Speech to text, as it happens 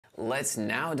let's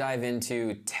now dive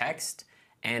into text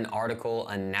and article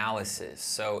analysis.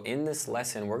 So in this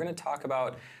lesson, we're going to talk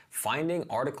about finding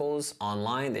articles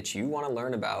online that you want to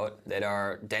learn about that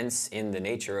are dense in the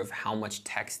nature of how much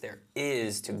text there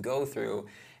is to go through.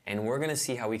 And we're going to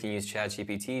see how we can use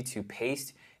ChatGPT to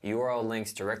paste URL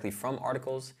links directly from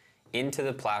articles into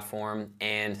the platform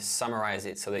and summarize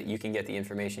it so that you can get the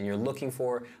information you're looking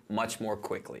for much more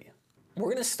quickly.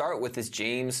 We're going to start with this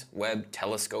James Webb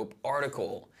Telescope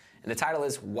article. And the title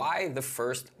is Why the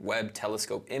First Webb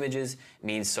Telescope Images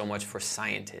Mean So Much for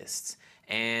Scientists.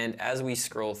 And as we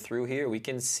scroll through here, we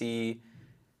can see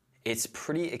it's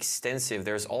pretty extensive.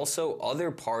 There's also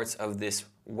other parts of this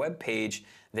web page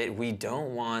that we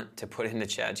don't want to put into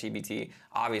ChatGPT.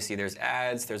 Obviously, there's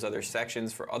ads, there's other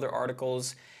sections for other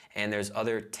articles, and there's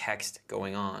other text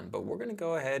going on. But we're going to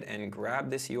go ahead and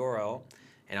grab this URL,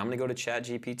 and I'm going to go to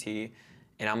ChatGPT,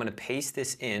 and I'm going to paste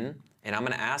this in, and I'm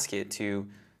going to ask it to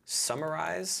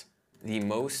summarize the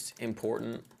most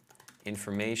important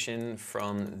information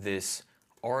from this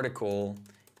article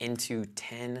into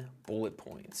 10 bullet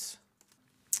points.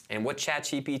 And what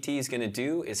ChatGPT is going to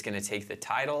do is going to take the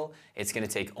title, it's going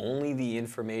to take only the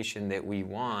information that we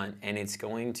want, and it's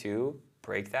going to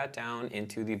break that down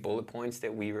into the bullet points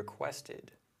that we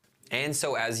requested. And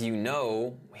so as you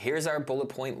know, here's our bullet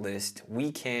point list.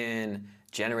 We can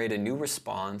generate a new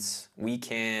response. We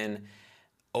can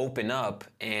open up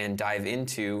and dive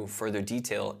into further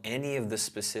detail any of the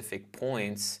specific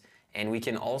points. And we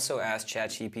can also ask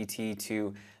ChatGPT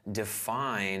to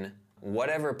define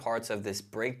whatever parts of this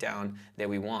breakdown that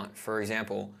we want. For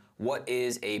example, what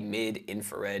is a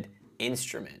mid-infrared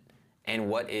instrument? And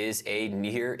what is a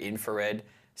near-infrared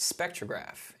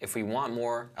spectrograph? If we want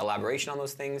more elaboration on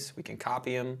those things, we can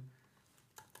copy them,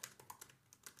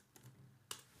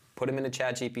 put them into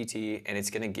ChatGPT, and it's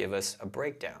going to give us a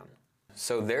breakdown.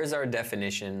 So there's our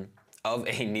definition of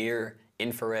a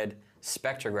near-infrared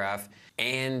spectrograph.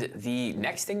 And the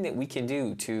next thing that we can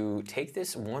do to take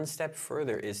this one step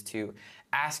further is to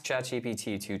ask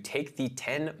ChatGPT to take the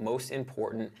 10 most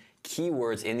important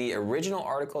keywords in the original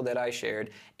article that I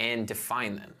shared and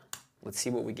define them. Let's see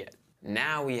what we get.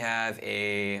 Now we have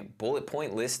a bullet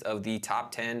point list of the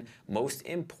top 10 most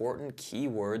important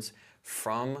keywords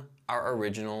from our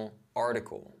original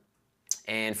article.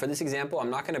 And for this example,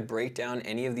 I'm not going to break down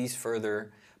any of these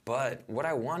further, but what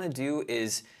I want to do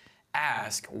is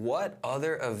ask what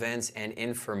other events and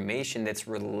information that's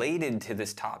related to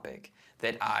this topic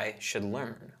that I should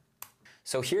learn.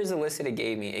 So here's the list that it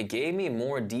gave me. It gave me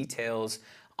more details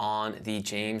on the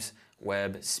James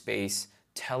Webb Space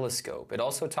Telescope. It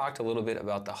also talked a little bit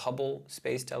about the Hubble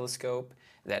Space Telescope,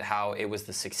 that how it was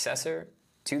the successor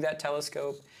to that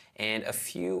telescope, and a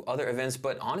few other events.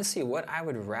 But honestly, what I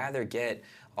would rather get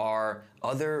are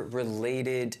other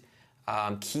related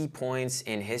key points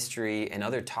in history and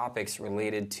other topics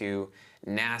related to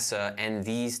NASA and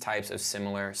these types of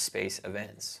similar space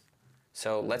events.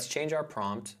 So let's change our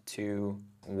prompt to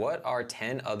what are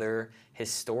 10 other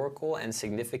historical and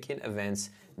significant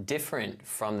events different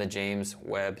from the James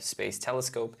Webb Space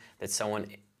Telescope that someone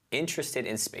interested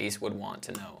in space would want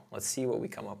to know. Let's see what we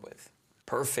come up with.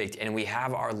 Perfect, and we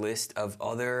have our list of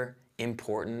other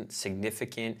important,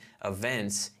 significant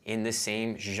events in the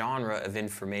same genre of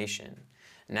information.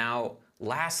 Now,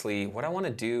 lastly, what I want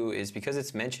to do is, because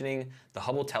it's mentioning the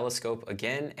Hubble telescope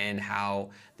again and how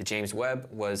the James Webb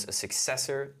was a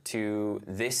successor to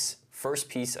this first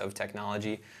piece of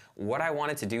technology, what I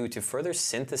wanted to do to further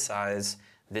synthesize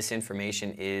this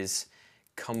information is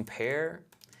compare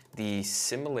the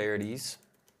similarities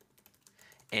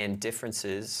and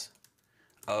differences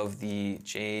of the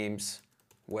James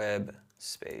Webb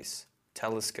Space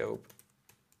Telescope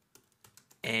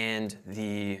and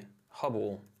the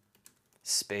Hubble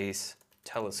Space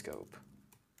Telescope.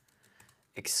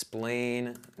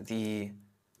 Explain the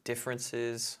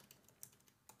differences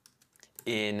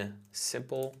in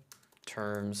simple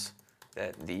terms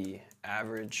that the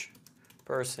average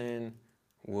person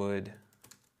would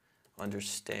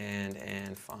understand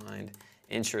and find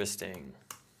interesting.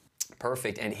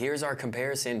 Perfect, and here's our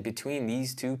comparison between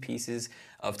these two pieces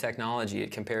of technology.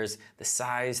 It compares the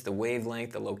size, the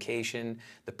wavelength, the location,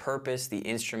 the purpose, the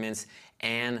instruments,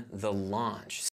 and the launch.